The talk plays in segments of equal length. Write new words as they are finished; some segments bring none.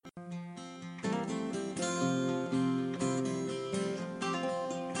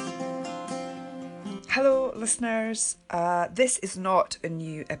Hello listeners, this is not a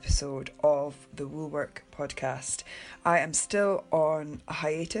new episode of the WoolWork podcast. I am still on a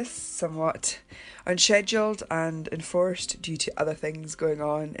hiatus, somewhat unscheduled and enforced due to other things going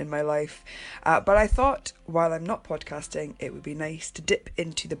on in my life. But I thought while I'm not podcasting, it would be nice to dip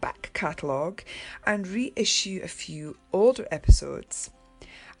into the back catalogue and reissue a few older episodes.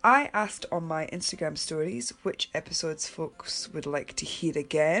 I asked on my Instagram stories which episodes folks would like to hear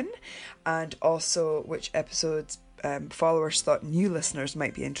again, and also which episodes followers thought new listeners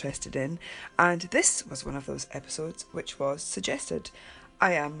might be interested in, and this was one of those episodes which was suggested.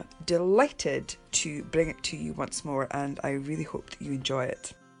 I am delighted to bring it to you once more, and I really hope that you enjoy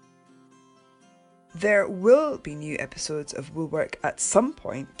it. There will be new episodes of WoolWork at some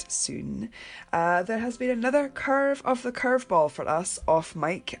point soon. There has been another curve of the curveball for us off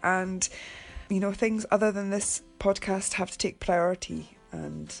mic, and things other than this podcast have to take priority,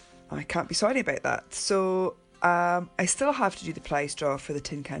 and I can't be sorry about that. So I still have to do the prize draw for the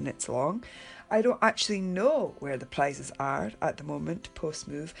Tin Can Knits Along. I don't actually know where the prizes are at the moment post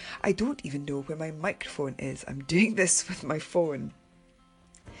move. I don't even know where my microphone is. I'm doing this with my phone.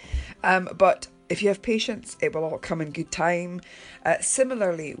 But if you have patience, it will all come in good time.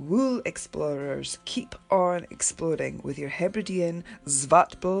 Similarly, wool explorers, keep on exploring with your Hebridean,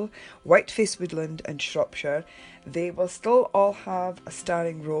 Zvatbul, Whiteface Woodland and Shropshire. They will still all have a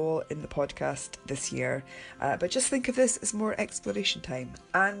starring role in the podcast this year. But just think of this as more exploration time.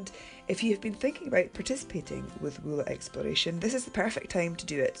 And if you have been thinking about participating with wool exploration, this is the perfect time to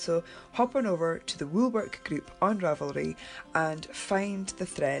do it. So hop on over to the WoolWork group on Ravelry and find the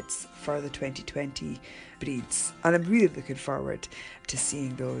threads for the 2020 breeds. And I'm really looking forward to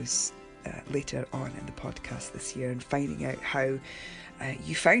seeing those later on in the podcast this year and finding out how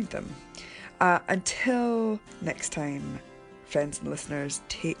you found them. Until next time, friends and listeners,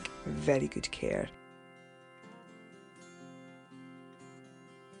 take very good care.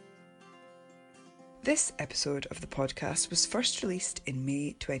 This episode of the podcast was first released in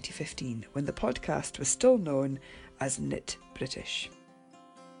May 2015, when the podcast was still known as Knit British.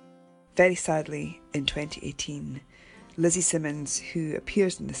 Very sadly, in 2018, Lizzie Simmons, who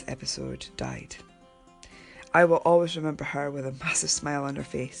appears in this episode, died. I will always remember her with a massive smile on her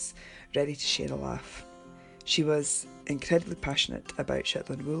face, ready to share a laugh. She was incredibly passionate about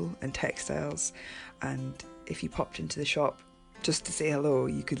Shetland wool and textiles, and if you popped into the shop just to say hello,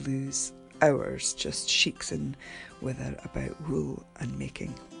 you could lose hours just sheeksing with her about wool and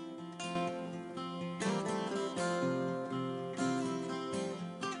making.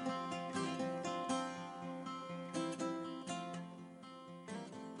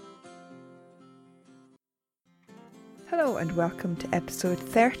 Hello and welcome to episode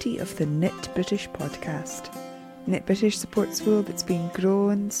 30 of the Knit British podcast. Knit British supports wool that's been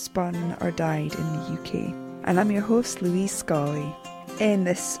grown, spun or dyed in the UK. And I'm your host, Louise Scully. In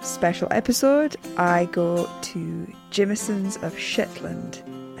this special episode, I go to Jamiesons of Shetland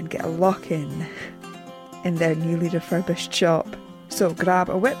and get a lock-in their newly refurbished shop. So grab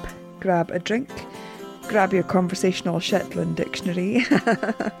a whip, grab a drink, grab your conversational Shetland dictionary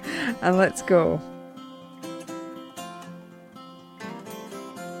and let's go.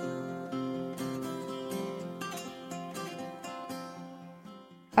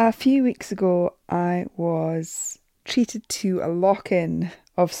 A few weeks ago, I was treated to a lock-in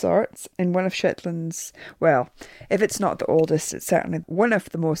of sorts in one of Shetland's, well, if it's not the oldest, it's certainly one of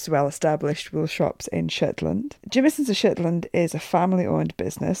the most well-established wool shops in Shetland. Jamiesons of Shetland is a family-owned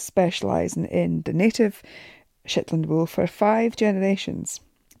business specialising in the native Shetland wool for 5 generations.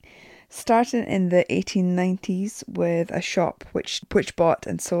 Starting in the 1890s with a shop which bought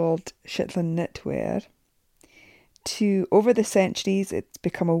and sold Shetland knitwear, to over the centuries it's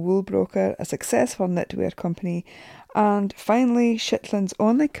become a wool broker, a successful knitwear company, and finally Shetland's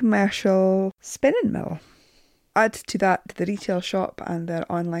only commercial spinning mill. Add to that the retail shop and their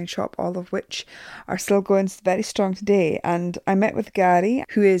online shop, all of which are still going very strong today. And I met with Gary,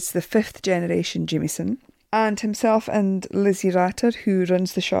 who is the 5th generation Jamieson, and himself and Lizzie Ratter, who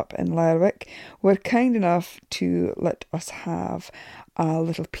runs the shop in Lerwick, were kind enough to let us have a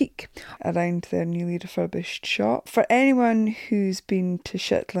little peek around their newly refurbished shop. For anyone who's been to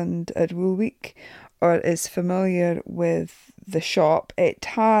Shetland at Wool Week or is familiar with the shop, it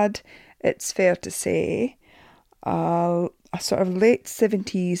had, it's fair to say, a sort of late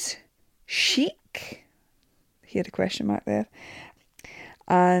 70s chic, he had a question mark there,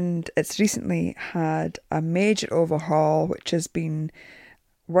 and it's recently had a major overhaul which has been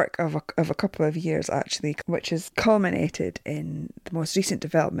work of a couple of years actually, which has culminated in the most recent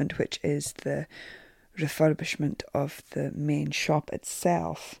development, which is the refurbishment of the main shop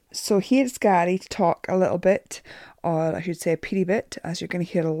itself. So here's Gary to talk a little bit, or I should say a pretty bit, as you're going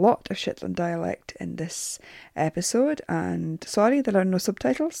to hear a lot of Shetland dialect in this episode. And sorry, there are no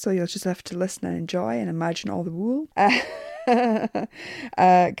subtitles, so you'll just have to listen and enjoy and imagine all the wool.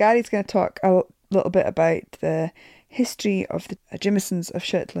 Gary's going to talk a little bit about the history of the Jamiesons of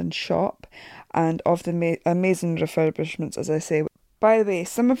Shetland shop and of the amazing refurbishments, as I say. By the way,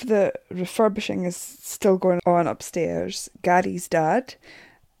 some of the refurbishing is still going on upstairs. Gary's dad,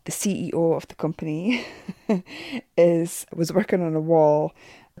 the CEO of the company, was working on a wall,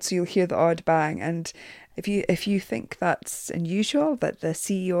 so you'll hear the odd bang. And if you think that's unusual, that the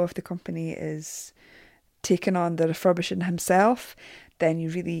CEO of the company is taking on the refurbishing himself, then you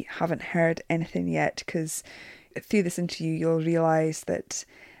really haven't heard anything yet, because through this interview you'll realise that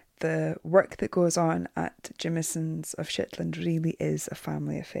the work that goes on at Jamiesons of Shetland really is a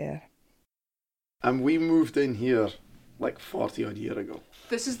family affair. And we moved in here like 40 odd year ago.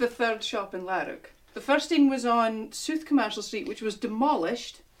 This is the third shop in Larrock. The first thing was on South Commercial Street, which was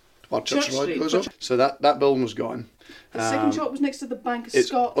demolished. Church Road goes up. So that building was gone. The second shop was next to the Bank of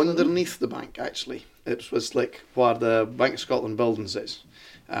Scotland. Underneath the bank, actually. It was like where the Bank of Scotland buildings is.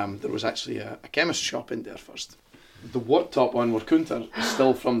 There was actually a chemist shop in there first. The worktop on where Counter is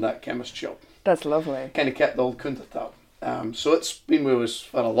still from that chemist shop. That's lovely. Kind of kept the old Counter top. So it's been with us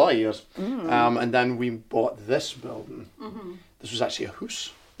for a lot of years. And then we bought this building. Mm-hmm. This was actually a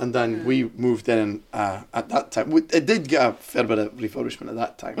house. And then we moved in at that time. It did get a fair bit of refurbishment at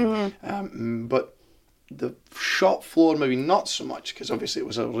that time. Mm-hmm. But the shop floor maybe not so much, because obviously it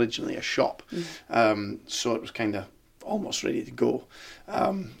was originally a shop. So it was kind of almost ready to go.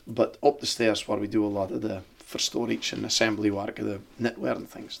 But up the stairs where we do a lot of the for storage and assembly work of the knitwear and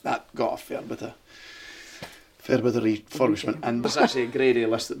things, that got a fair bit of refurbishment. And there's actually a Grade A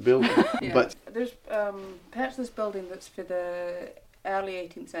listed building. Yeah. But there's parts of this building that's for the early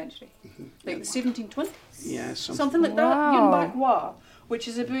 18th century, like the 1720s. Yeah, something like that. Yun Back Wa, which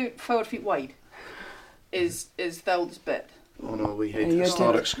is about 4 feet wide, is the oldest bit. Oh no, we had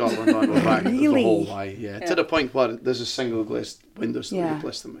historic Scotland on our back the whole way, to the point where there's a single glazed windows that we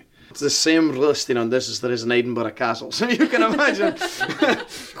replaced them with. It's the same listing on this as there is in Edinburgh Castle, so you can imagine.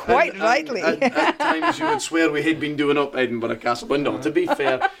 Quite rightly. At times you would swear we had been doing up Edinburgh Castle, but no, to be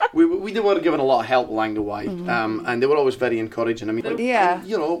fair, we were given a lot of help along the way, and they were always very encouraging. I mean, and,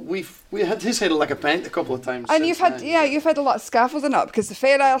 you know, we had his head like a pent a couple of times. And you've had a lot of scaffolding up, because the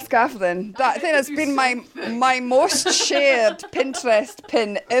Fair Isle scaffolding, that thing has been my most shared Pinterest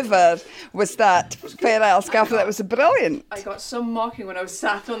pin ever, was that Fair Isle scaffolding. That was brilliant. I got some mocking when I was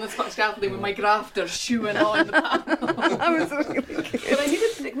sat on the scaffolding with my grafters shoeing on the panel. That was really good. But I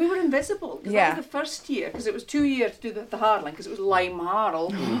needed, we were invisible. That was the first year, because it was 2 years to do the hard line, because it was lime marl.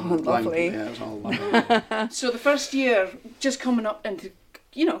 Lovely. Yeah, it was all lime. So the first year, just coming up into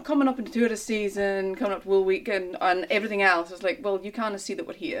tourist season, coming up to Wool Week and everything else, it's like, well, you can't see that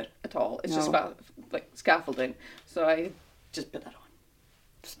we're here at all. It's just about like scaffolding. So I just put that on.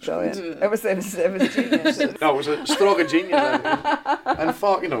 It's brilliant. It was genius. No, it was a stroke of genius. And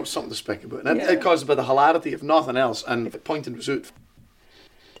thought, something to speak about. And it caused a bit of hilarity, if nothing else, and if it pointed was out.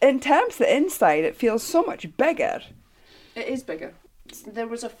 In terms of the inside, it feels so much bigger. It is bigger. There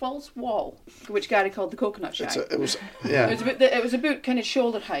was a false wall, which Gary called the coconut shack. It was about kind of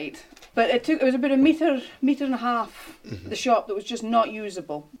shoulder height, but it was about a metre and a half. The shop that was just not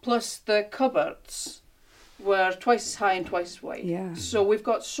usable. Plus the cupboards were twice as high and twice as wide. Yeah. So we've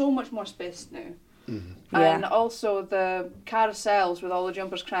got so much more space now. And also the carousels with all the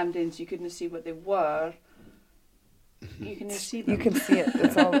jumpers crammed in, so you couldn't see what they were. You can see them. You can see it.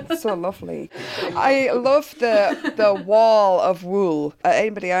 It's all so lovely. I love the wall of wool at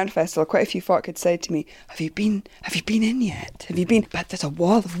Edinburgh Yarn Festival. Quite a few folk had said to me, "Have you been in yet? Have you been?" But there's a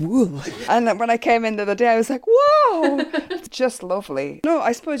wall of wool. And when I came in the other day, I was like, "Whoa!" It's just lovely. No,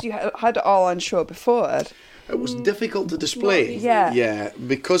 I suppose you had it all on show before. It was difficult to display. Yeah,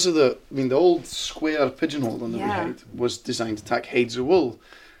 because of the old square pigeonhole that we had was designed to tack heads of wool.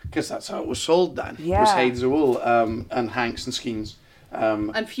 Because that's how it was sold then. Yeah. Was heads of wool and hanks and skeins.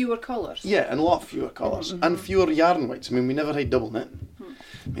 And fewer colours. Yeah, and a lot fewer colours. And fewer yarn weights. I mean, we never had double knitting.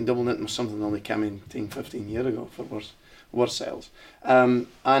 I mean, double knitting was something that only came in 10, 15 years ago for worse sales. And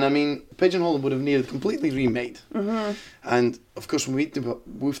I mean, pigeonhole would have needed completely remade. And of course, when we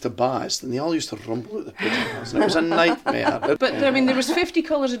moved to Bath, then they all used to rumble out the pigeonholes, and it was a nightmare. But I mean, there was 50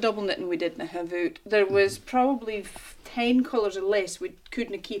 colours of double knitting we didn't have out. There was probably 10 colours or less we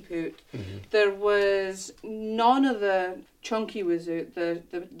couldn't keep out. There was none of the chunky was out,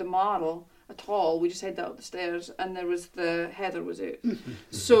 the marl, at all. We just had that up the stairs, and there was the heather was out.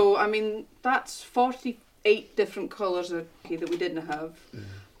 So I mean, that's 48 different colours that we didn't have,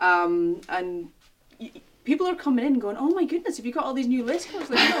 and people are coming in going, "Oh my goodness, have you got all these new lace colours?"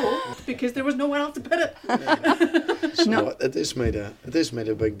 Like, no, because there was nowhere else to put it. So it has made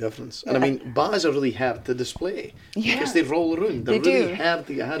a big difference. And I mean, bars are really hard to display because they roll around. They're really hard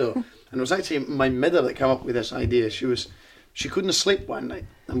to get rid of. And it was actually my mother that came up with this idea. She couldn't sleep one night,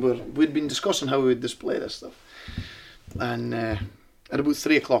 and we'd been discussing how we would display this stuff. And at about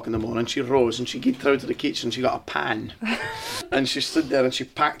 3 o'clock in the morning, she rose and she got out to the kitchen. She got a pan, and she stood there and she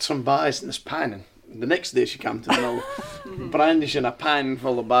packed some bars in this pan. And the next day she came to the mill, brandishing a pan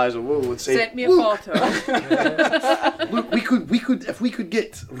full of bars of wool, and said, "Sent me a photo." Look, we could if we could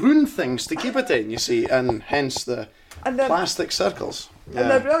get rune things to keep it in, you see, and hence the plastic circles. And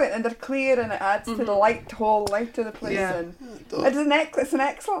they're brilliant, and they're clear, and it adds to the whole light of the place. Yeah. And it's an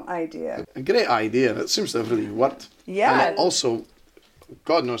excellent idea. A great idea. It seems to have really worked. Yeah. And also,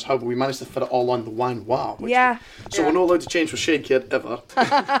 God knows how, but we managed to fit it all on the one wall. So we're not allowed to change for shade kit ever.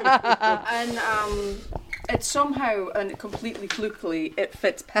 And it somehow and completely flukily it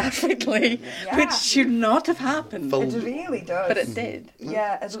fits perfectly, which should not have happened. It really does. But it did.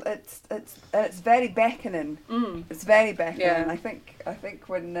 Yeah, it's very beckoning. It's very beckoning. Yeah. I think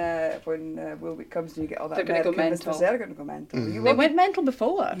when WoolWork comes and you get all that, They're going to go mental. They're going to go mental. They went mental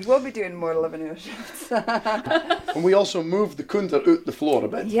before. You will be doing more living hour shots. And we also moved the counter out the floor a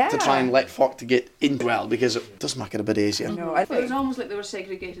bit to try and let folk to get in well, because it does make it a bit easier. No, It was almost like they were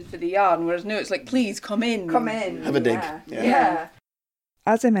segregated for the yarn, whereas now it's like, please come in. Come in. Have a dig. Yeah.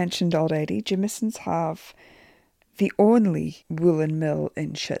 As I mentioned already, Jamiesons have the only woolen mill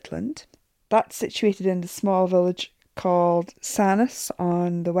in Shetland. That's situated in the small village called Sanus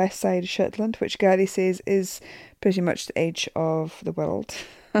on the west side of Shetland, which Gary says is pretty much the edge of the world.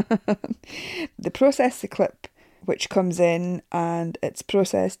 They process the clip, which comes in, and it's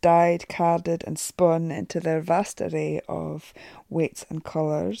processed, dyed, carded and spun into their vast array of weights and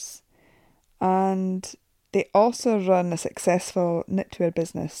colours. And they also run a successful knitwear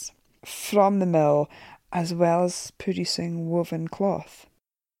business from the mill, as well as producing woven cloth.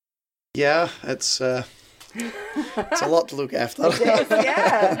 Yeah, it's a lot to look after.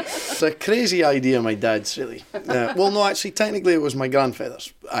 It's a crazy idea, my dad's, really. Well, no, actually, technically it was my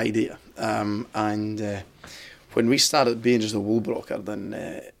grandfather's idea. And when we started being just a wool broker, then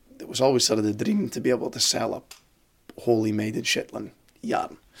it was always sort of the dream to be able to sell a wholly made in Shetland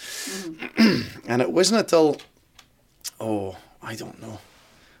yarn. And it wasn't until, I don't know,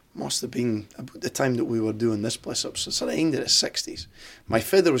 must have been about the time that we were doing this place up, so sort of end of the 60s. My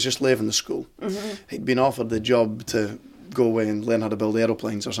father was just leaving the school. He'd been offered the job to go away and learn how to build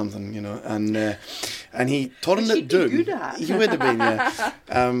aeroplanes or something, and he turned it down. He would have been, yeah.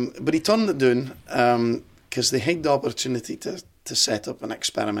 But he turned it down because they had the opportunity to set up an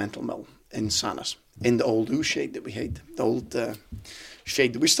experimental mill in Sanus, in the old ooh shade that we had, the old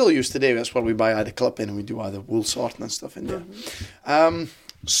shade that we still use today. That's where we buy either clip in and we do either wool sorting and stuff in there.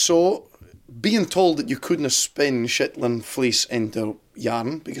 So being told that you couldn't spin Shetland fleece into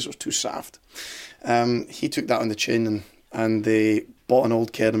yarn because it was too soft, he took that on the chin, and they bought an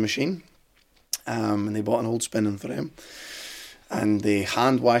old carding machine, and they bought an old spinning frame, and they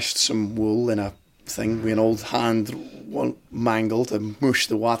hand washed some wool in a thing with an old hand mangle to mush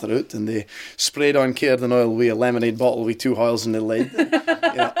the water out, and they sprayed on carding oil with a lemonade bottle with 2 holes in the lid.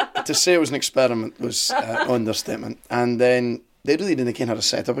 To say it was an experiment was understatement. And then they really didn't know how to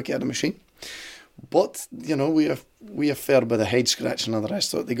set up a carding machine. But, we have fair bit of head scratching and all the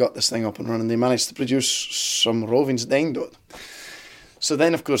rest of it. They got this thing up and running. They managed to produce some rovings at the end of it. So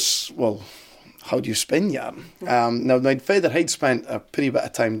then, of course, how do you spin yarn? Now, my father had spent a pretty bit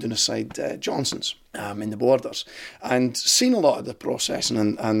of time doing aside Johnson's in the Borders, and seen a lot of the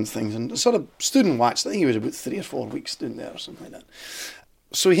processing and things, and sort of stood and watched. I think he was about 3 or 4 weeks doing there or something like that.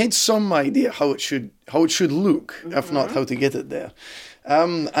 So he had some idea how it should look, if not how to get it there.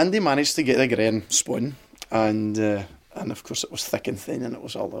 And they managed to get a grain spun, and of course it was thick and thin, and it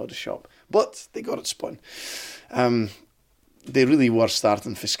was all out of the shop. But they got it spun. They really were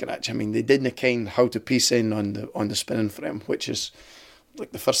starting from scratch. I mean, they didn't kind how to piece in on the spinning frame, which is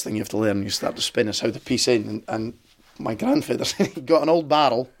like the first thing you have to learn when you start to spin is how to piece in. And my grandfather, he got an old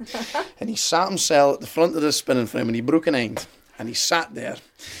barrel, and he sat himself at the front of the spinning frame, and he broke an end. And he sat there,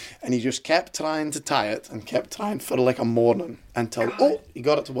 and he just kept trying to tie it, and kept trying for like a morning until, he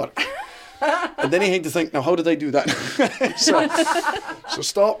got it to work. And then he had to think, now how did I do that? so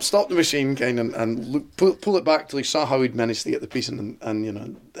stop the machine kind of, and look, pull it back till he saw how he'd managed to get the piece in,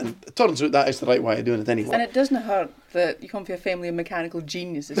 and it turns out that is the right way of doing it anyway. And it doesn't hurt that you come from a family of mechanical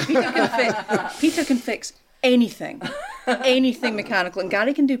geniuses. Peter can fix anything mechanical, and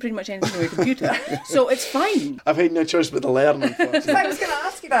Gary can do pretty much anything with a computer, so it's fine. I've had no choice but to learn, unfortunately. I was going to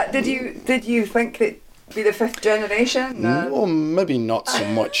ask you that. Did you think that be the fifth generation? No, maybe not so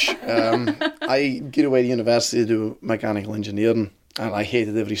much. I got away to university to do mechanical engineering, and I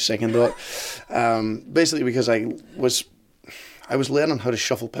hated every second of it. Basically because I was learning how to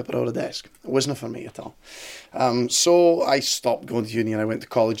shuffle paper out of a desk. It wasn't for me at all. So I stopped going to uni and I went to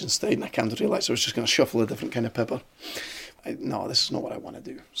college instead, and I came to realise I was just going to shuffle a different kind of paper. No, this is not what I want to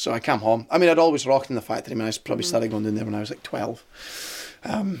do. So I came home. I mean, I'd always rocked in the factory. I mean, I probably started going down there when I was like 12.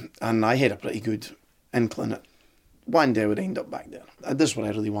 And I had a pretty good inkling that one day I would end up back there. This is what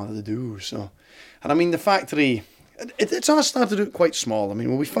I really wanted to do. So, and I mean, the factory, it's all started out quite small. I mean,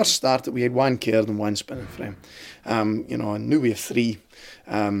 when we first started, we had one cairn and one spinning frame. And now we have three.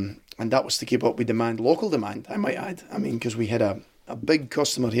 And that was to keep up with local demand, I might add. I mean, because we had a big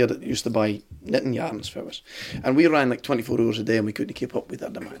customer here that used to buy knitting yarns for us. And we ran like 24 hours a day and we couldn't keep up with their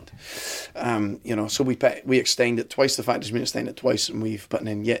demand. So we extended twice, the factory's been extended twice, and we've put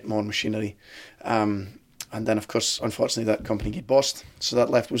in yet more machinery. And then, of course, unfortunately, that company got bust. So that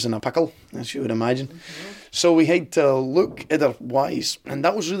left was in a pickle, as you would imagine. Mm-hmm. So we had to look otherwise. And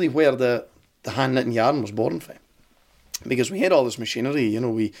that was really where the hand knitting yarn was born from. Because we had all this machinery,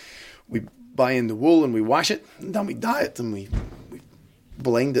 we buy in the wool and we wash it, and then we dye it and we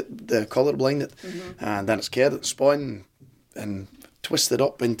blind it, the colour blind it, and then it's carded, spun and twisted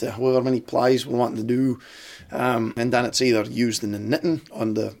up into however many plies we want to do, and then it's either used in the knitting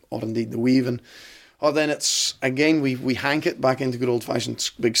or indeed the weaving, or then it's again we hank it back into good old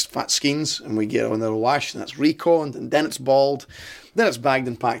fashioned big fat skeins, and we get it on the wash, and it's reconed, and then it's balled, then it's bagged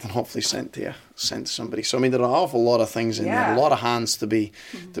and packed and hopefully sent to somebody. So I mean, there are an awful lot of things in there, a lot of hands to be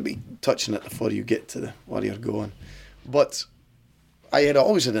touching it before you get to where you're going. But I had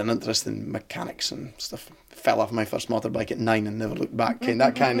always had an interest in mechanics and stuff. Fell off my first motorbike at 9 and never looked back.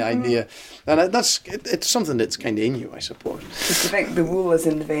 That kind of idea, and it's something that's kind of in you, I suppose. Do you think the wool is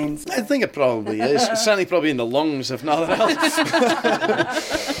in the veins? I think it probably is. It's certainly probably in the lungs, if nothing else.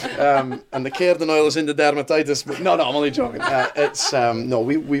 And the Cairden oil is in the dermatitis. But no, I'm only joking.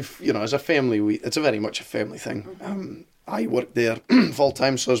 We've as a family, it's a very much a family thing. I work there full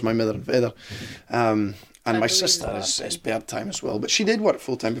time, so is my mother and father. And my sister is part-time as well. But she did work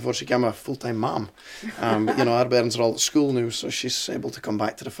full-time before she became a full-time mum. But, our parents are all at school now, so she's able to come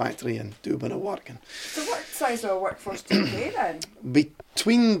back to the factory and do a bit of work. So what size of a workforce do you pay then?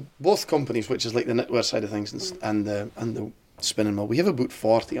 Between both companies, which is like the knitwear side of things and the spinning mill, we have about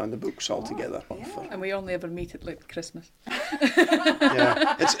 40 on the books altogether. And we only ever meet at like Christmas.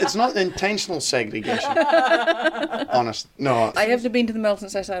 Yeah, it's not intentional segregation. Honest, no. I haven't been to the mill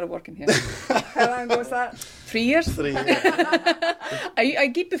since I started working here. How long was that? 3 years. 3 years.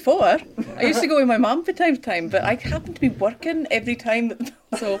 I did before. I used to go with my mum from time to time, but I happened to be working every time that the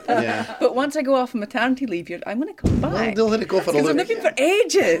mill's open. Yeah. But once I go off on maternity leave, I'm going to come back. Well, they'll let it go for a look. Because I'm looking for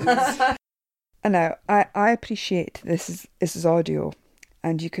ages. And now, I appreciate this is audio,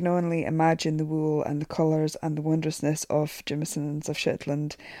 and you can only imagine the wool and the colours and the wondrousness of Jamiesons of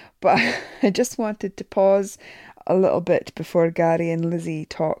Shetland. But I just wanted to pause a little bit before Gary and Lizzie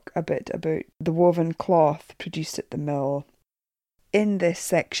talk a bit about the woven cloth produced at the mill. In this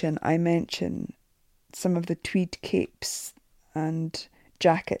section, I mention some of the tweed capes and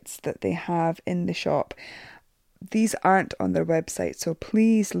jackets that they have in the shop. These aren't on their website, so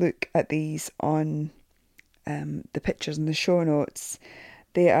please look at these on the pictures in the show notes.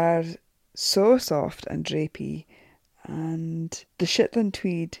 They are so soft and drapey, and the Shetland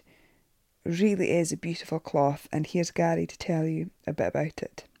tweed really is a beautiful cloth, and here's Gary to tell you a bit about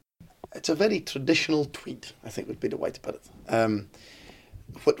it. It's a very traditional tweed, I think would be the way to put it.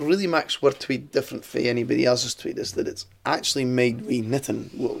 What really makes our tweed different from anybody else's tweed is that it's actually made with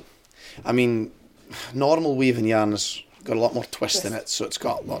knitting wool. I mean, normal weaving yarn has got a lot more twist in it, so it's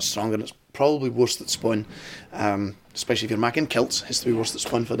got a lot stronger, and it's probably worsted spun, especially if you're making kilts. It has to be worsted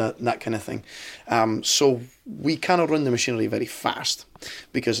spun for that kind of thing. So we cannot run the machinery very fast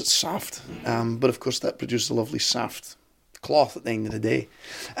because it's soft, but of course that produces a lovely soft cloth at the end of the day.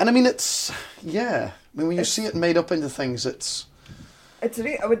 And I mean, when you see it made up into things, it's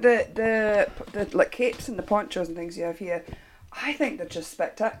really, with the like capes and the ponchos and things you have here, I think they're just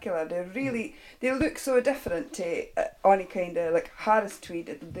spectacular. They look so different to any kind of like Harris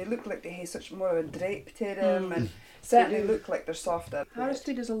tweed. They look like they have such more of a drape to them, and certainly look like they're softer. Harris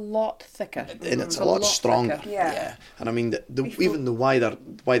tweed is a lot thicker, and it's a lot stronger. thicker. Yeah. And I mean, even the why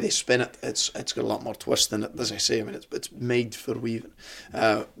they spin it, it's got a lot more twist in it. As I say, I mean, it's made for weaving.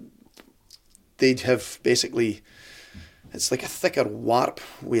 They'd have basically, it's like a thicker warp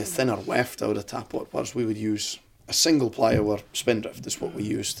with a thinner weft out of tapport, whereas we would use a single ply or spindrift is what we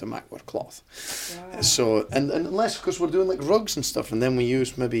use to make our cloth. Wow. So, and unless, of course, we're doing like rugs and stuff, and then we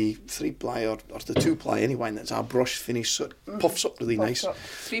use maybe 3-ply or the 2-ply anyway, and it's our brush finish, so it puffs up really nice.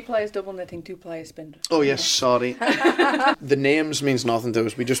 3-ply is double knitting, 2-ply is spindrift. Oh yes, sorry. The names means nothing to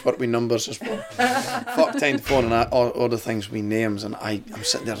us. We just work with numbers as well. Fuck time to phone and all the things with names, and I'm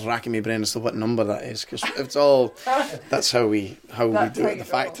sitting there racking my brain as to what number that is, because it's all, that's how we do it at the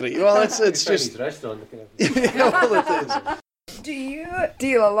factory. Well, it's just restaurant. all it is. Do you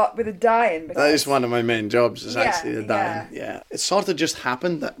deal a lot with the dyeing? That is one of my main jobs, is actually the dyeing. Yeah. It sort of just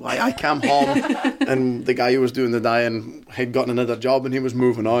happened that I came home and the guy who was doing the dyeing had gotten another job and he was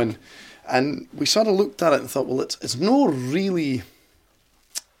moving on. And we sort of looked at it and thought, well, it's no really,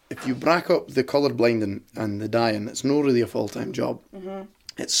 if you break up the colour blinding and the dyeing, it's no really a full-time job. Mm-hmm.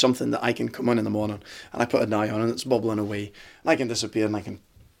 It's something that I can come in the morning and I put a dye on and it's bubbling away. And I can disappear and I can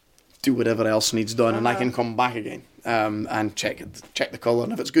do whatever else needs done, and I can come back again and check the colour,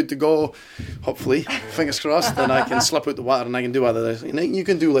 and if it's good to go, hopefully, fingers crossed, then I can slip out the water and I can do other. You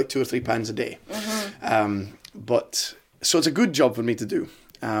can do like 2 or 3 pans a day, but so it's a good job for me to do.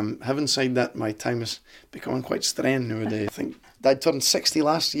 Having said that, my time is becoming quite strained nowadays. I think Dad turned 60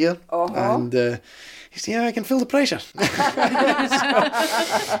 last year, and he said, "Yeah, I can feel the pressure."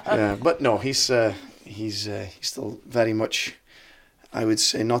 But no, he's still very much, I would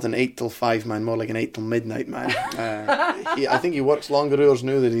say, not an 8 till 5 man, more like an 8 till midnight man. I think he works longer hours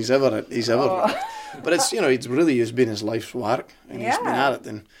now than he's ever worked. But it's, it really has been his life's work, and he's been at it,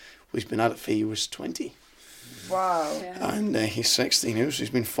 and he's been at it for he was 20. Wow. Yeah. And he's 60 now, so he's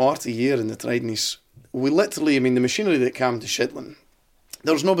been 40 years in the trade, and we literally, the machinery that came to Shetland,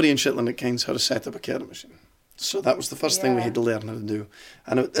 there was nobody in Shetland that kens how to set up a carry machine. So that was the first thing we had to learn how to do.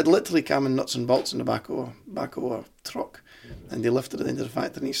 And it literally came in nuts and bolts in the back of a truck. And they lifted it into the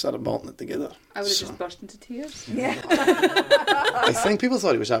factory and he started bolting it together. I would have just burst into tears. Yeah. I think people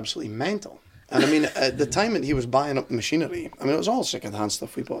thought he was absolutely mental. And I mean, at the time that he was buying up the machinery, I mean, it was all second-hand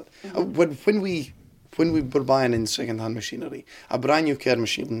stuff we bought. When we were buying in second-hand machinery, a brand new care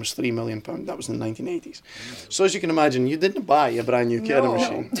machine was £3 million. That was in the 1980s. So as you can imagine, you didn't buy a brand new care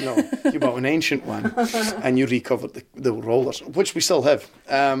machine. No, you bought an ancient one, and you recovered the rollers, which we still have.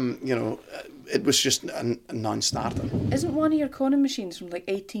 It was just a non-starter. Isn't one of your Conan machines from like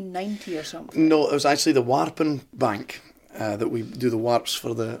 1890 or something? No, it was actually the warping bank that we do the warps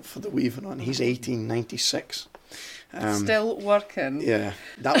for the weaving on. He's 1896. Still working. Yeah,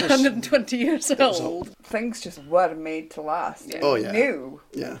 that was 120 years old. Things just were made to last. Yeah. Oh, yeah. New.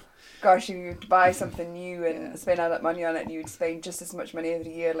 Yeah. Gosh, you would buy something new and spend all that money on it, and you would spend just as much money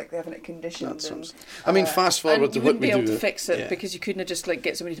every year, like having it conditioned. I mean, fast forward and to you what wouldn't we be do. able to fix it because you couldn't have just like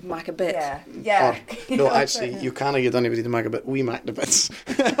get somebody to make a bit. Yeah. No, actually, you can't get anybody to make a bit. We make the bits.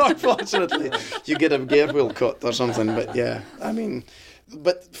 Unfortunately, you get a gear wheel cut or something. But yeah, I mean,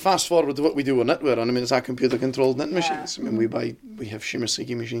 but fast forward to what we do with knitwear, and I mean, it's our computer-controlled knit machines. I mean, we have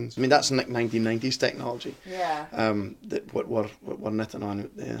Shimoseki machines. I mean, that's like 1990s technology. Yeah. That what we're knitting on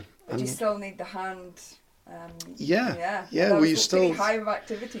out there. But you still need the hand. Yeah. That We was still pretty high of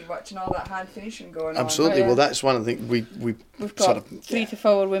activity watching all that hand finishing going on. absolutely. Oh, yeah. Well, that's one of the things We've sort got of 3 to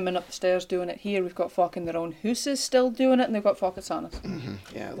 4 women up the stairs doing it here. We've got folk in their own houses still doing it, and they've got folk at saunas. Mm-hmm.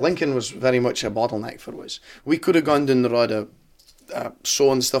 Yeah, Lincoln was very much a bottleneck for us. We could have gone down the road of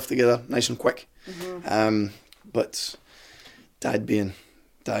sewing stuff together nice and quick, but Dad,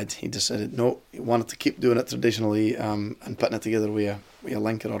 he decided no, he wanted to keep doing it traditionally and putting it together with a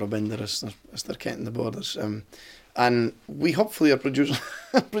linker or a binder as they're getting the borders. And we hopefully are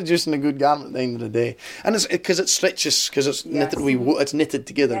producing a good garment at the end of the day. And it's because it stretches, because it's knitted. It's knitted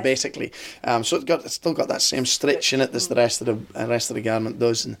together basically. So it's still got that same stretch in it as the rest of the garment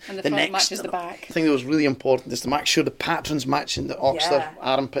does. And the front matches the back. The thing that was really important is to make sure the patterns match in the Oxford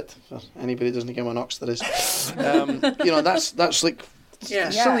armpit. For anybody who doesn't know what an Oxford is, that's like.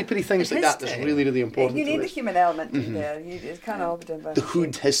 Silly pretty things like that that's really, really important. You need the human element in there. It can't all be done by the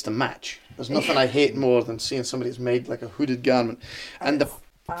hood has to match. There's nothing I hate more than seeing somebody who's made like a hooded garment and the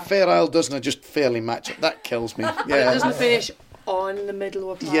Fair Isle doesn't just fairly match it. That kills me. But it doesn't finish on the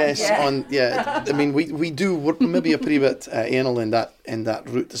middle of a plant. Yes, Yeah. I mean, we're maybe a pretty bit anal in that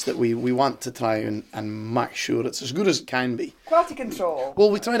route, is that we want to try and make sure it's as good as it can be. Quality control. Well,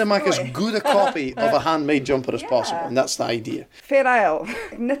 we try to make as good a copy of a handmade jumper as possible, and that's the idea. Fair Isle.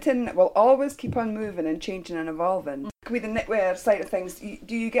 Knitting will always keep on moving and changing and evolving. With the knitwear side of things,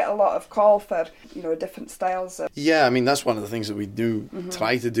 do you get a lot of call for, different styles? Yeah, I mean, that's one of the things that we do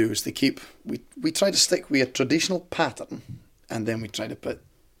try to do, is to keep, we try to stick with a traditional pattern, and then we try to put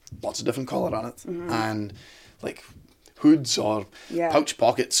lots of different colour on it, and like hoods or pouch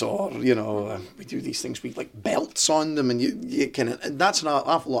pockets, or we do these things with like belts on them, and you kind of, and that's an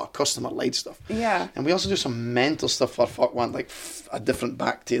awful lot of customer led stuff. Yeah. And we also do some mental stuff for folk want, like a different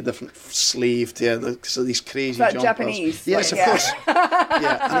back to a different sleeve to so these crazy jumpers. Japanese. Yes, of course.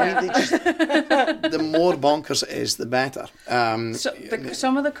 Yeah, and I mean, the more bonkers it is, the better.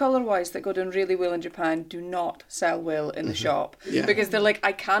 Some of the colour wise that go down really well in Japan do not sell well in the shop, because they're like,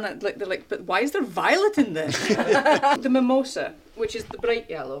 I cannot. They're like, but why is there violet in this? The mimosa, which is the bright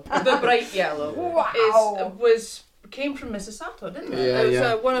yellow, Wow. came from Mrs. Sato, didn't it? Yeah,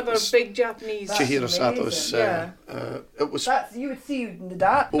 it was one of our big Japanese. Chihiro Sato's. It was. You would see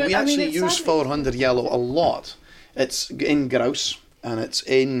that. Well, we actually it's use 400 yellow a lot. It's in grouse, and it's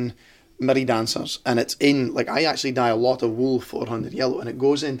in Mirri Dancers, and it's in, like, I actually dye a lot of wool 400 yellow, and it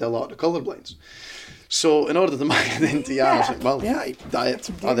goes into a lot of colour blends. So in order to make it into yarn, I was like, well, I dye it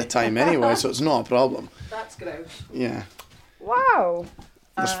all the time anyway, so it's not a problem. That's grouse. Yeah. Wow.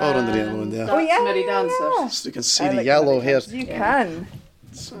 There's 400 yellow in there. That's Mirri yeah. Dancers. So you can see the yellow here. You can.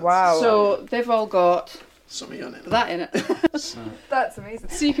 Wow. So they've all got Some of you on it. that in it. That's amazing.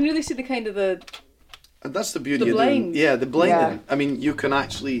 So you can really see the kind of the. And that's the beauty The of doing. blend. Yeah, the blending. Yeah. I mean, you can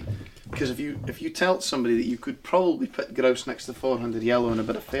actually, because if you tell somebody that you could probably put grouse next to 400 yellow and a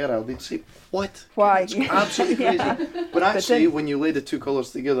bit of fair isle, they'd say, what? Why? It's absolutely crazy. But actually, when you lay the two colours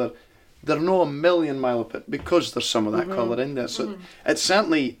together, they're not a million mile apart, because there's some of that colour in there. So it's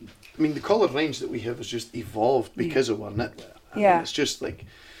certainly, I mean, the colour range that we have has just evolved because of our knitwear. I mean, it's just like,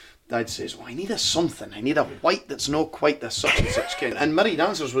 Dad says, well, I need a something. I need a white that's not quite this such and such kind. And Mirri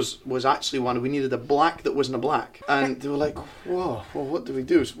Dancers was actually one. We needed a black that wasn't a black. And they were like, whoa, well, what do we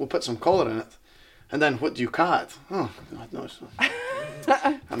do? So we'll put some colour in it. And then what do you cut? Oh, God knows.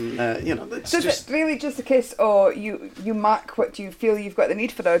 And, it's So just... is it really just a case, you mark what you feel you've got the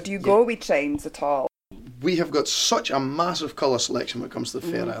need for, or do you go with trains at all? We have got such a massive colour selection when it comes to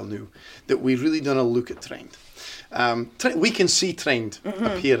the Fair Isle now that we really don't look at trend. We can see trend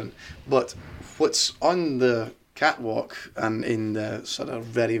appearing, but what's on the catwalk and in the sort of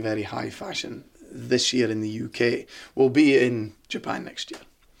very, very high fashion this year in the UK will be in Japan next year.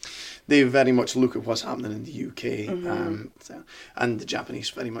 They very much look at what's happening in the UK, and the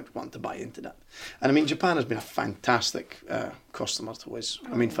Japanese very much want to buy into that. And I mean, Japan has been a fantastic customer to us.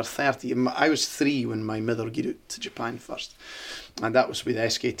 I mean, for 30, I was 3 when my mother got out to Japan first, and that was with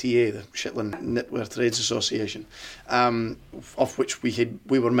SKTA, the Shetland Knitwear Trades Association, of which we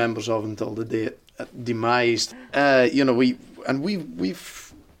were members of until the day it demised.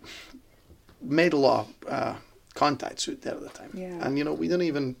 We've made a lot of contacts out there at the time, and we don't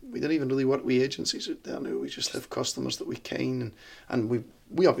even really work with agencies out there now. We just have customers that we can, and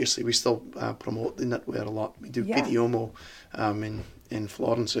we obviously still promote the knitwear a lot. We do Pidiomo in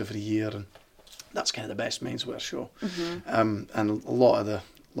Florence every year, and that's kind of the best menswear show. And a lot of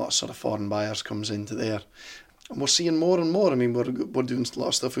sort of foreign buyers comes into there. And we're seeing more and more. I mean, we're doing a lot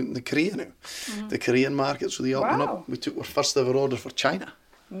of stuff out in the Korea now. The Korean markets really open up. We took our first ever order for China.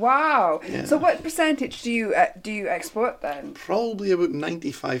 Wow. Yeah. So what percentage do you export then? Probably about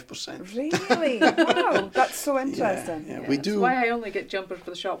 95%. Really? Wow, that's so interesting. Yeah, we do. That's why I only get jumpers for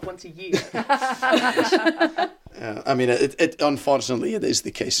the shop once a year. I mean, it unfortunately it is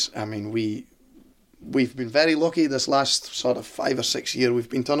the case. I mean, we've been very lucky this last sort of 5 or 6 years. We've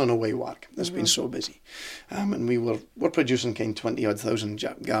been turning away work. It's been so busy, and we're producing kind of 20,000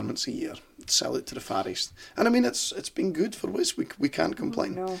 garments a year. Sell it to the Far East, and I mean it's been good for us. We can't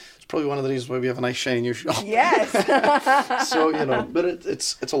complain. No. It's probably one of the reasons why we have a nice shiny new shop. Yes. So but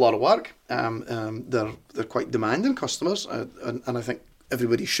it's a lot of work. They're quite demanding customers, and I think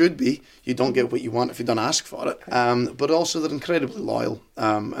everybody should be. You don't get what you want if you don't ask for it. But also they're incredibly loyal,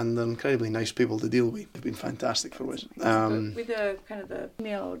 and they're incredibly nice people to deal with. They've been fantastic for us. With the kind of the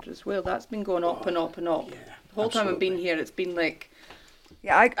email order as well, that's been going up and up and up. Yeah, The whole time I've been here, it's been like.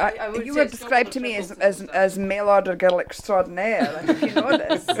 Yeah, I would you say were it's described to me double, as mail order girl extraordinaire. Like, if you know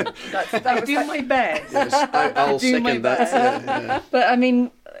this, I do my best. Yes, I'll do my second that. Yeah. But I mean,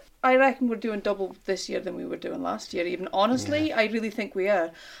 I reckon we're doing double this year than we were doing last year. Even honestly, I really think we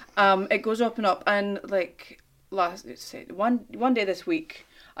are. It goes up and up, and like one day this week,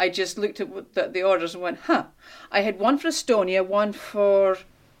 I just looked at the orders and went, I had one for Estonia, one for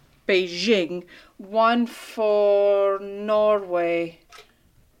Beijing, one for Norway,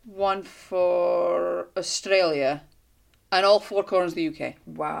 one for Australia, and all 4 corners of the UK.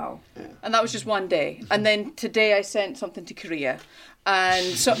 Wow. Yeah. And that was just one day. And then today I sent something to Korea.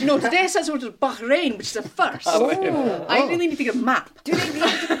 And so, no, today I sent something to Bahrain, which is a first. Oh. I really need to get a map. Do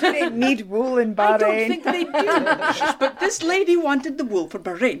they need wool in Bahrain? I don't think they do. But this lady wanted the wool for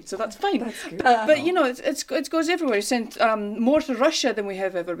Bahrain, so that's fine. That's good. But it goes everywhere. We sent more to Russia than we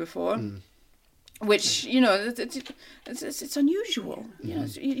have ever before. Which, it's unusual.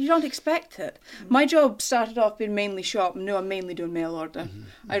 You don't expect it. My job started off being mainly shop, and now I'm mainly doing mail order.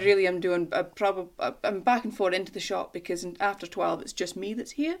 I really am doing I'm back and forth into the shop because after 12 it's just me that's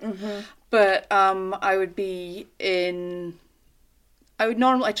here. But I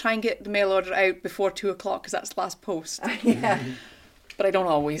try and get the mail order out before 2 o'clock because that's the last post. Yeah. But I don't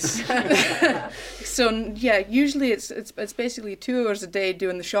always. So yeah, usually it's basically 2 hours a day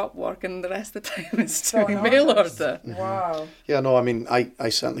doing the shop work, and the rest of the time it's doing mail order. Wow. Yeah, no, I mean, I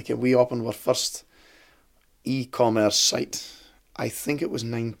certainly can. We opened our first e-commerce site. I think it was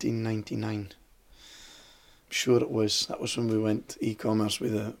 1999. I'm sure it was. That was when we went e-commerce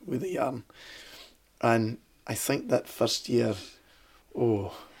with a yarn, and I think that first year,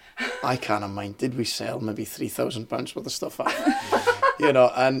 I can't mind. Did we sell maybe £3,000 worth of stuff?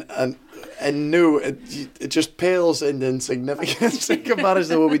 And no, it just pales in insignificance in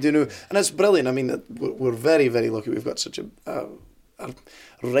comparison to what we do now. And it's brilliant. I mean, we're very, very lucky. We've got such a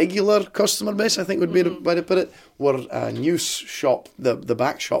regular customer base, I think would be the way to put it. We're a news shop, the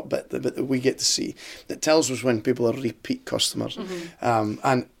back shop bit, the bit that we get to see, that tells us when people are repeat customers.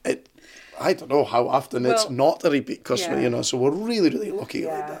 And I don't know how often it's not a repeat customer, so we're really, really lucky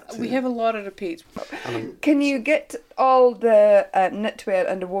like that. We have a lot of repeats. Can you get all the knitwear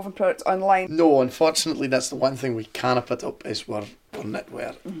and the woven products online? No, unfortunately, that's the one thing we cannot put up is our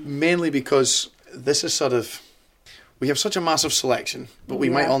knitwear. Mainly because this is we have such a massive selection, but we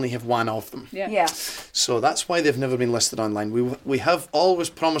might only have one of them. Yeah. So that's why they've never been listed online. We have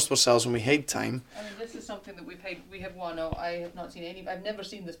always promised ourselves when we had time. I mean, this is something that we have one. I have not seen any. I've never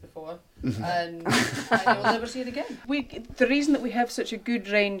seen this before, and I will never see it again. The reason that we have such a good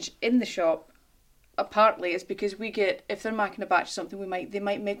range in the shop, partly is because we get, if they're making a batch of something, they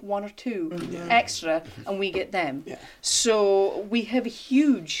might make 1 or 2 extra, and we get them. Yeah. So we have a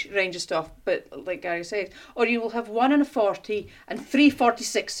huge range of stuff, but like Gary said, or you will have 1 and a 40 and 3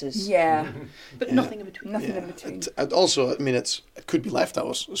 46s. Yeah. But nothing in between. Nothing in between. And also, I mean, it could be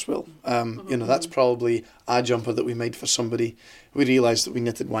leftovers as well. That's probably a jumper that we made for somebody. We realised that we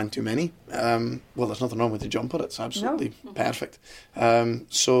knitted one too many. There's nothing wrong with the jumper. It's absolutely perfect.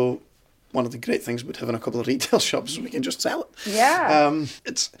 So one of the great things about having a couple of retail shops is we can just sell it. Yeah.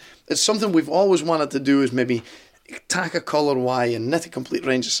 It's something we've always wanted to do, is maybe tack a colour Y and knit a complete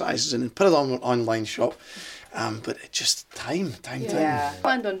range of sizes and put it on an online shop. But it's just time. I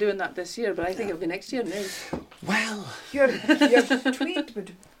planned on doing that this year, but I think it'll be next year now. Well, Your tweed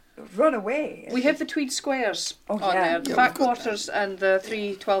would run away. We have the tweed squares on there. The fat quarters and the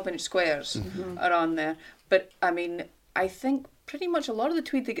 3 12-inch squares are on there. But, I mean, I think pretty much a lot of the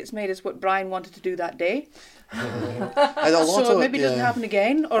tweed that gets made is what Brian wanted to do that day. So maybe it doesn't happen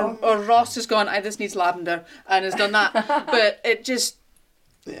again. Or Ross has gone, this needs lavender, and has done that. But it just...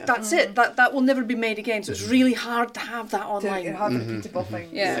 Yeah. That's it. That will never be made again. So it's really hard to have that online. To have repeatable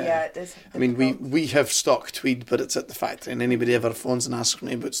things. Yeah, it is. I mean, we have stock tweed, but it's at the factory, and anybody ever phones and asks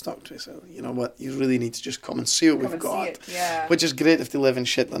me about stock tweed, so you know what, you really need to just come and see what we've got. Which is great if they live in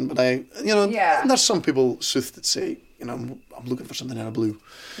Shetland, but and there's some people sooth that say, I'm looking for something in a blue.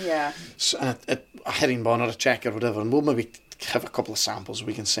 Yeah. So, a herringbone or a check or whatever, and we'll maybe have a couple of samples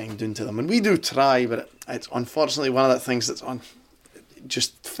we can send down to them, and we do try, but it's unfortunately one of the things that's on.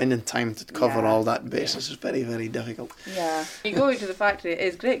 Just finding time to cover all that basis is very, very difficult. Yeah. You go into the factory, it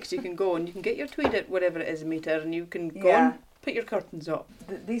is great because you can go and you can get your tweed at whatever it is a metre, and you can go and put your curtains up.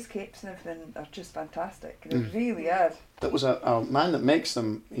 These capes and everything are just fantastic. They really are. That was a man that makes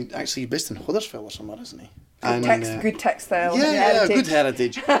them. He's based in Huddersfield or somewhere, isn't he? Good textile. Yeah, good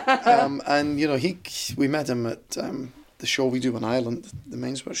heritage. And we met him at the show we do in Ireland, the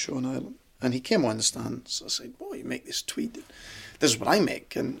menswear show in Ireland, and he came on the stand. So I said, "Boy, you make this tweed. This is what I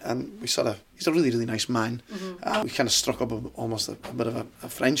make," and we he's a really, really nice man. We kind of struck up almost a bit of a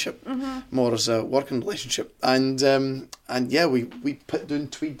friendship, more as a working relationship, and we put down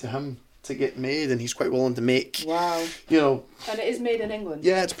tweed to him to get made, and he's quite willing to make. Wow. You know. And it is made in England.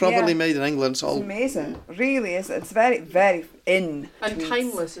 Yeah, it's properly made in England. It's all amazing. Really is. It's very, very in. And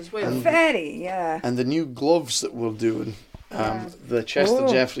timeless as well. Very, yeah. And the new gloves that we're doing, the Chester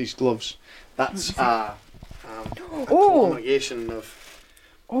Jeffries gloves, that's a congregation of.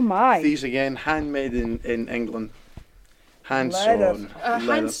 Oh my! These again, handmade in England, hand Leather. sewn.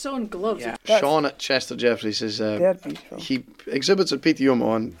 Hand sewn gloves. Yeah. Sean at Chester Jeffries is. They're beautiful. He exhibits at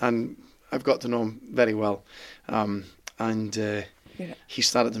PTUMO, and I've got to know him very well, he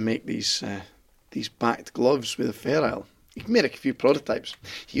started to make these backed gloves with a Fair Isle. He made a few prototypes.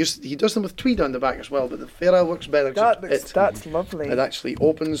 He does them with tweed on the back as well, but the Fair Isle works better. That's lovely. It actually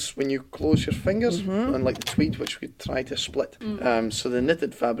opens when you close your fingers, unlike the tweed, which we try to split. So the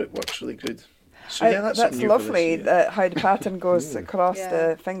knitted fabric works really good. So that's lovely. How the pattern goes across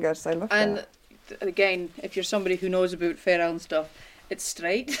the fingers. I love that. And again, if you're somebody who knows about Fair Isle stuff, it's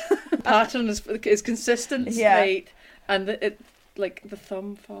straight. The pattern is consistent, straight, and like the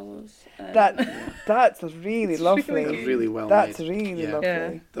thumb follows. That's really lovely. They're really well That's made. really lovely.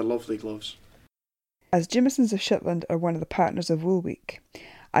 Yeah. They're lovely gloves. As Jamiesons of Shetland are one of the partners of WoolWeek,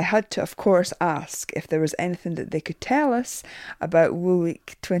 I had to, of course, ask if there was anything that they could tell us about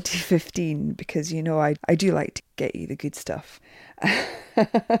WoolWeek 2015, because, you know, I do like to get you the good stuff.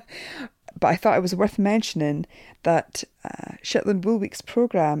 But I thought it was worth mentioning that Shetland WoolWeek's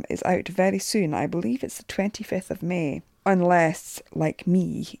programme is out very soon. I believe it's the 25th of May. Unless, like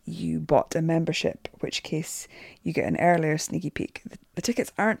me, you bought a membership, in which case you get an earlier sneaky peek. The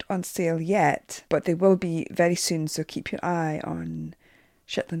tickets aren't on sale yet, but they will be very soon, so keep your eye on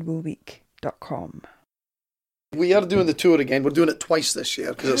shetlandwoolweek.com. We are doing the tour again. We're doing it twice this year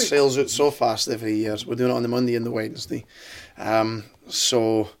because it sells out so fast every year. So we're doing it on the Monday and the Wednesday.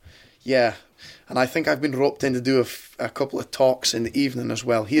 And I think I've been roped in to do a couple of talks in the evening as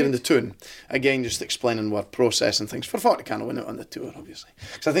well, here in the Toon. Again, just explaining our process and things for 40 Cano win it on the tour, obviously.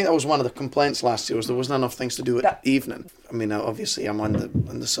 Because I think that was one of the complaints last year, was there wasn't enough things to do at evening. I mean, obviously I'm on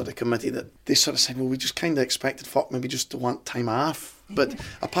the sort of committee that they sort of said, well, we just kind of expected folk maybe just to want time off. But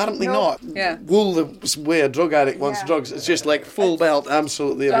apparently not. Yeah. Wool, the way a drug addict wants drugs, it's just like full belt,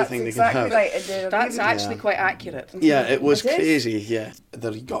 absolutely everything they can have. Right. That's actually quite accurate. Yeah, it was crazy, yeah.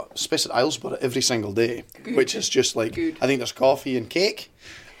 There you got space at Islesborough every single day, which is just like, I think there's coffee and cake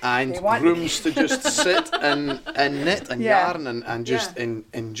and rooms to just sit and knit and yarn and just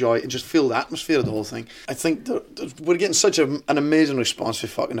enjoy and just feel the atmosphere of the whole thing. I think we're getting such an amazing response for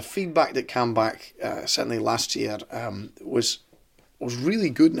fucking the feedback that came back, certainly last year, was really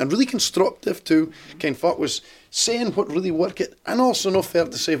good and really constructive too. Ken Fock was saying what really worked and also not fair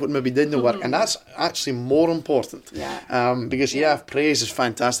to say what maybe didn't work, and that's actually more important. Because praise is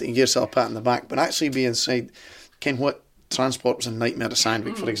fantastic, you give yourself a pat on the back, but actually being said, Ken, what transport was a nightmare to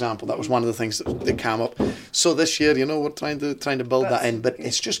Sandvik, for example. That was one of the things that came up. So this year, you know, we're trying to build that in, but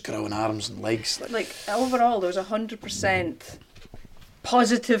it's just growing arms and legs. Like overall, there was 100%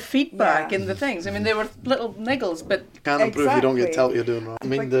 positive feedback in the things. I mean, there were little niggles, but can't improve if you don't get told you're doing wrong. I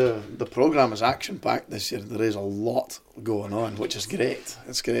mean, the programme is action-packed this year. There is a lot going on, which is great.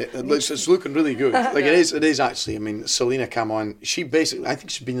 It's great. It's looking really good. Like it is actually. I mean, Selena came on. She basically, I think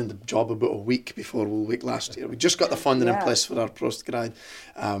she's been in the job about a week before WoolWeek last year. We just got the funding in place for our postgrad,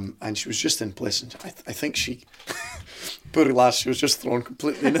 and she was just in place. And I think she, poor lass, she was just thrown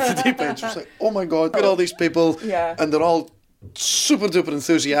completely into the deep end. She was like, oh my God, look at all these people, and they're all super duper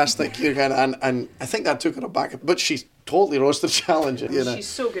enthusiastic, and I think that took her aback, but she's totally rose to the challenge. You know, she's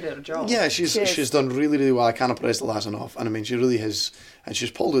so good at her job. Yeah, she's done really, really well. I can't praise the lass enough, and I mean, she really has, and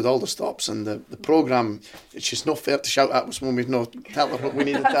she's pulled out all the stops. And the programme, she's not fair to shout at us when we tell her what we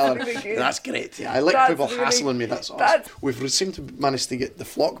need to tell her. Really, that's great. Yeah, I like people hassling me. That's awesome. We've seemed to manage to get the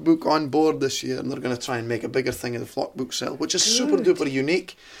Flock book on board this year, and they're going to try and make a bigger thing of the Flock book sale, which is super duper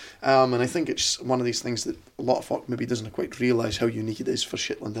unique. And I think it's one of these things that a lot of folk maybe doesn't quite realise how unique it is for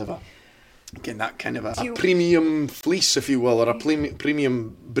Shetland ever. Again, that kind of a premium fleece, if you will, or a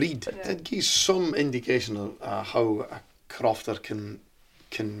premium breed. It gives some indication of how a crofter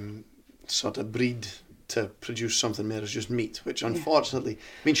can sort of breed to produce something more as just meat, which unfortunately,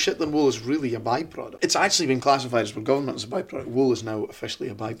 I mean, Shetland wool is really a byproduct. It's actually been classified as per government as a byproduct. Wool is now officially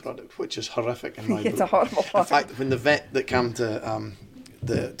a byproduct, which is horrific in my book. It's a horrible one. In fact, when the vet that came to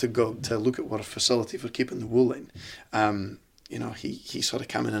go to look at our facility for keeping the wool in, you know, he sort of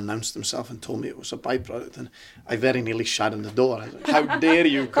came in and announced himself and told me it was a byproduct, and I very nearly shut him the door. I was like, how dare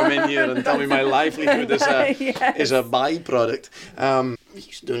you come in here and tell me my livelihood is a byproduct.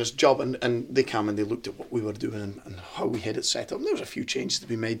 He's doing his job, and they came and they looked at what we were doing and how we had it set up. And there was a few changes to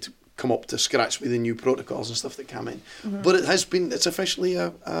be made to come up to scratch with the new protocols and stuff that come in. But it's officially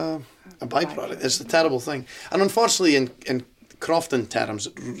a byproduct. It's a terrible thing. And unfortunately, in Crofton terms,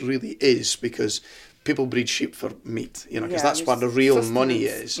 it really is, because people breed sheep for meat, because that's where the real money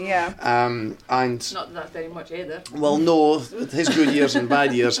is. Yeah. And Not that very much either. well, no, with his good years and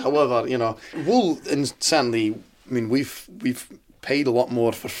bad years. However, wool, and certainly, we've paid a lot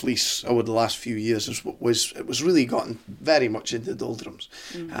more for fleece over the last few years. It was really gotten very much into the doldrums,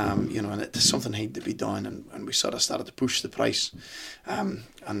 and it's something had to be done, and we sort of started to push the price,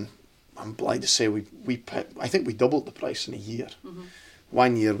 and I'm glad to say I think we doubled the price in a year.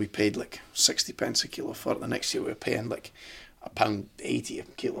 1 year we paid like 60 pence a kilo for it. The next year we were paying like £1.80 a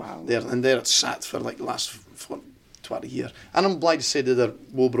kilo. Wow. There it sat for like the last 20 years. And I'm glad to say that their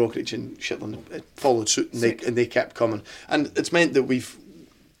wool brokerage in Shetland followed suit, and they kept coming. And it's meant that we've,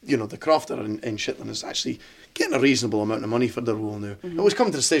 the crofter in Shetland is actually getting a reasonable amount of money for their wool now. It was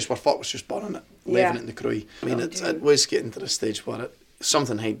coming to the stage where folk was just burning it, leaving it in the crew. It was getting to the stage where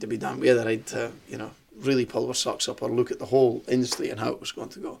something had to be done. We either had to, really pull our socks up or look at the whole industry and how it was going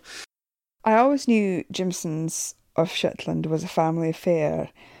to go. I always knew Jamiesons of Shetland was a family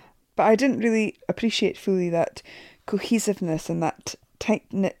affair, but I didn't really appreciate fully that cohesiveness and that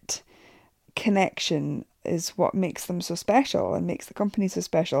tight-knit connection is what makes them so special and makes the company so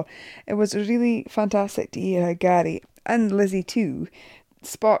special. It was really fantastic to hear how Gary, and Lizzie too,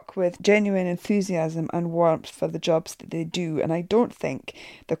 spoke with genuine enthusiasm and warmth for the jobs that they do, and I don't think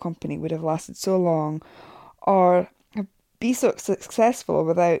the company would have lasted so long or be so successful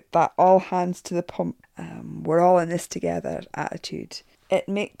without that all hands to the pump, we're all in this together attitude. It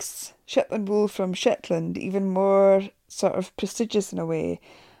makes Shetland wool from Shetland even more sort of prestigious in a way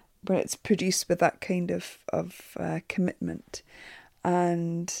when it's produced with that kind of commitment.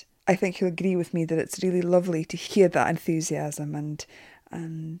 And I think you'll agree with me that it's really lovely to hear that enthusiasm, and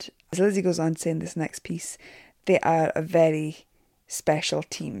as Lizzie goes on saying this next piece, they are a very special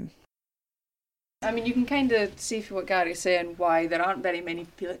team. You can kind of see from what Gary's saying why there aren't very many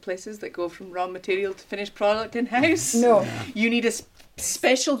places that go from raw material to finished product in-house. No. You need a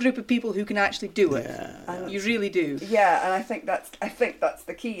special group of people who can actually do it. Yeah. You really do. Yeah, and I think that's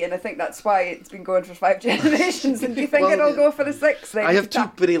the key, and I think that's why it's been going for 5 generations. And do you think it'll go for the 6th? I have 2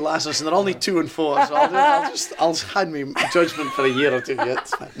 pretty lasses, and they're only 2 and 4, so I'll hand me judgment for a year or 2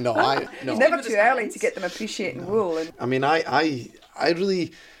 yet. No. It's never too early to get them appreciating wool. And I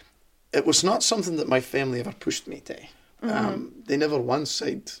really. It was not something that my family ever pushed me to. They never once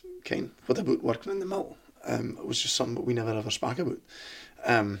said, what about working in the mill? It was just something that we never ever spoke about.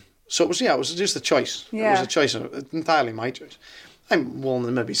 So it was just a choice. Yeah. It was a choice, entirely my choice. I'm willing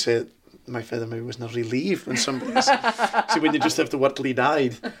to maybe say that my father maybe wasn't relieved when somebody see when you just have to work till he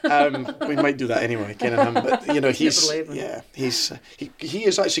died. We might do that anyway, kind of him. But he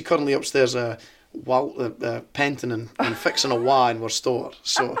is actually currently upstairs painting and fixing a wah in our store.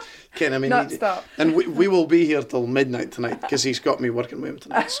 So stop. And we will be here till midnight tonight because he's got me working with him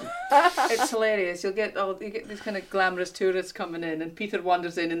tonight. So. It's hilarious. You get these kind of glamorous tourists coming in, and Peter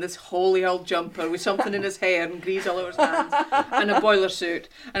wanders in this holy old jumper with something in his hair and grease all over his hands and a boiler suit,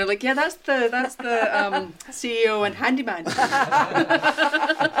 and I'm like, yeah, that's the CEO and handyman.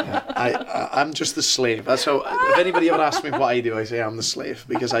 I'm just the slave. That's how. If anybody ever asks me what I do, I say I'm the slave,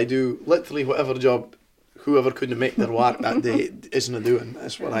 because I do literally whatever job whoever couldn't make their work that day isn't doing.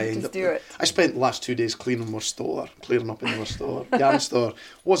 That's what I end up doing. I spent the last 2 days clearing up in our store. Yarn store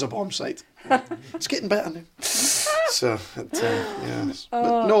was a bomb site. It's getting better now. So,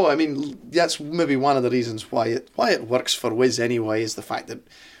 But no, that's maybe one of the reasons why it works for Wiz anyway, is the fact that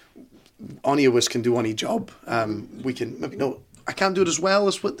any of us can do any job. We can I can't do it as well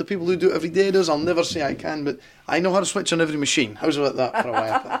as what the people who do it every day does. I'll never say I can, but I know how to switch on every machine. How's about that for a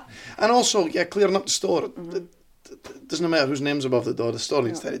while? And also, clearing up the store. It doesn't matter whose name's above the door. The store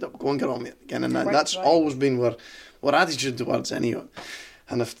needs tidied up. Go and get on with it again. And that's always been our attitude towards any of it.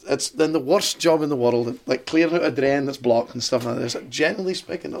 And if it's then the worst job in the world, like clearing out a drain that's blocked and stuff like that, generally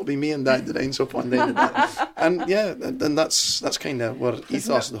speaking, it'll be me and Dad that ends up one day. And that's kind of where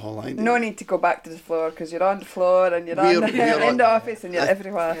ethos of the whole idea. No need to go back to the floor, because you're on the floor and you're in the office and you're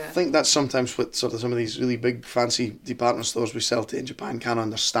everywhere. I think that's sometimes what sort of some of these really big fancy department stores we sell to in Japan can't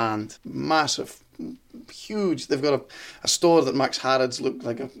understand. Massive, huge. They've got a store that makes Harrods look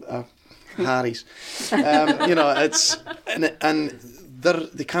like a Harry's. It's and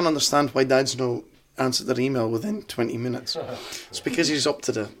they can't understand why Dad's no answered their email within 20 minutes. It's because he's up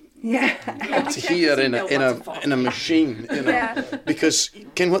to here in a machine, because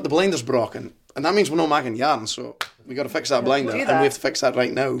the blinder's broken, and that means we're not making yarn, so we got to fix that blinder, and we have to fix that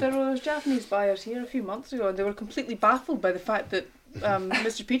right now. There was Japanese buyers here a few months ago, and they were completely baffled by the fact that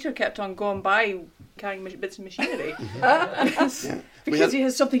Mr. Peter kept on going by carrying bits of machinery Yeah. because he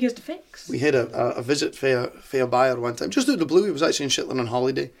has something he has to fix. We had a visit for a buyer one time, just out of the blue. He was actually in Shetland on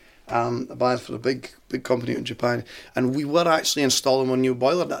holiday, a buyer for a big company in Japan, and we were actually installing one new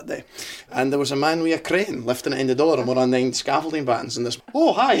boiler that day. And there was a man with a crane lifting it in the door, and we're on 9 scaffolding battens, and this,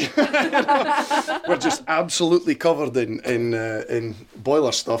 oh hi, we're just absolutely covered in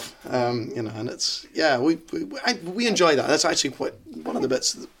boiler stuff, and it's we enjoy that. That's actually one of the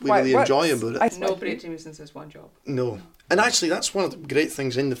bits that we really enjoy about it. Nobody at Jamieson says one job. No. And actually, that's one of the great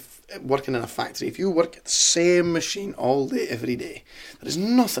things in working in a factory. If you work at the same machine all day, every day, there is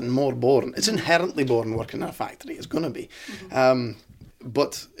nothing more boring. It's inherently boring working in a factory. It's going to be. Mm-hmm.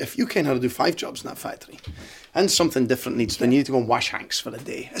 But if you can how to do 5 jobs in that factory, and something different needs, then you need to go and wash hanks for a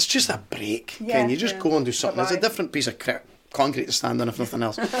day. It's just a break. Yeah, you just go and do something. It's a different piece of concrete to stand on, if nothing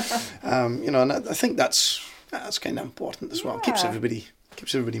else. And I think that's kind of important as well. It keeps everybody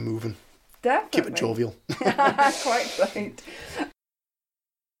moving. Definitely. Keep it jovial. Quite right.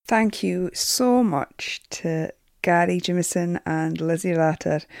 Thank you so much to Gary Jamieson and Lizzie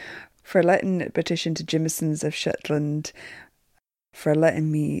Ratter for letting it petition to Jamiesons of Shetland, for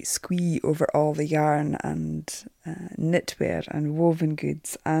letting me squee over all the yarn and knitwear and woven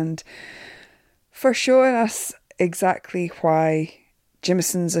goods, and for showing us exactly why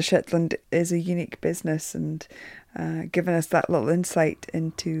Jamiesons of Shetland is a unique business, and giving us that little insight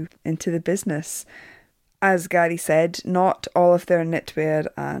into the business. As Gary said, not all of their knitwear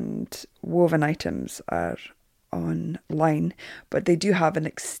and woven items are online, but they do have an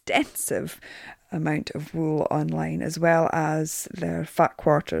extensive amount of wool online, as well as their fat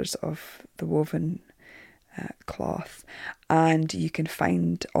quarters of the woven cloth. And you can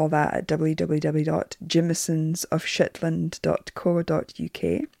find all that at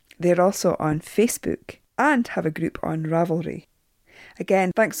www.jamiesonsofshetland.co.uk. They're also on Facebook and have a group on Ravelry.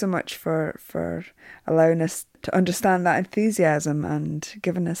 Again, thanks so much for allowing us to understand that enthusiasm and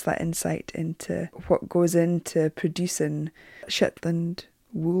giving us that insight into what goes into producing Shetland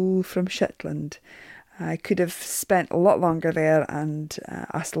wool from Shetland. I could have spent a lot longer there and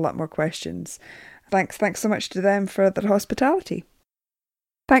asked a lot more questions. Thanks so much to them for their hospitality.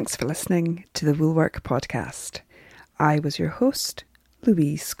 Thanks for listening to the WoolWork podcast. I was your host,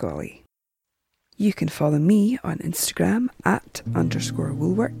 Louise Scully. You can follow me on Instagram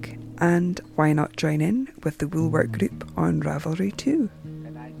 @_WoolWork, and why not join in with the WoolWork group on Ravelry too.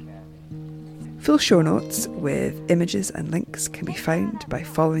 Full show notes with images and links can be found by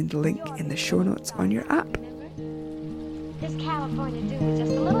following the link in the show notes on your app. This California dew is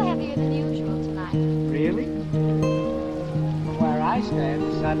just a little heavier than usual tonight. Really? From where I stand,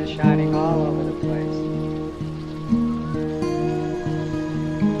 the sun is shining all over the place.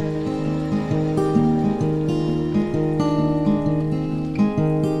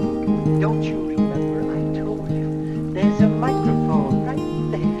 Don't you remember I told you there's a microphone right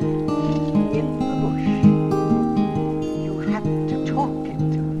there in the bush? You have to talk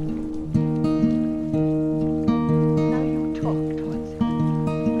into it. Now you talk towards it.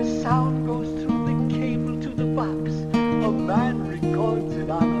 The sound goes through the cable to the box. A man records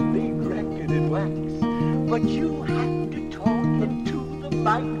it on a big record in wax. But you have to talk into the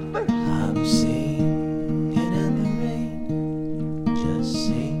mic first. I'm singing in the rain, just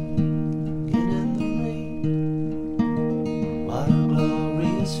singing in the rain. What a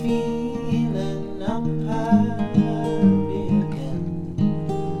glorious feeling, I'm happy again.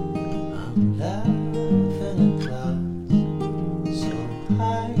 I'm laughing at clouds so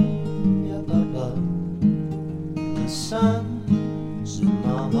high above. The sun's in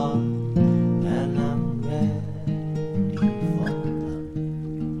my heart.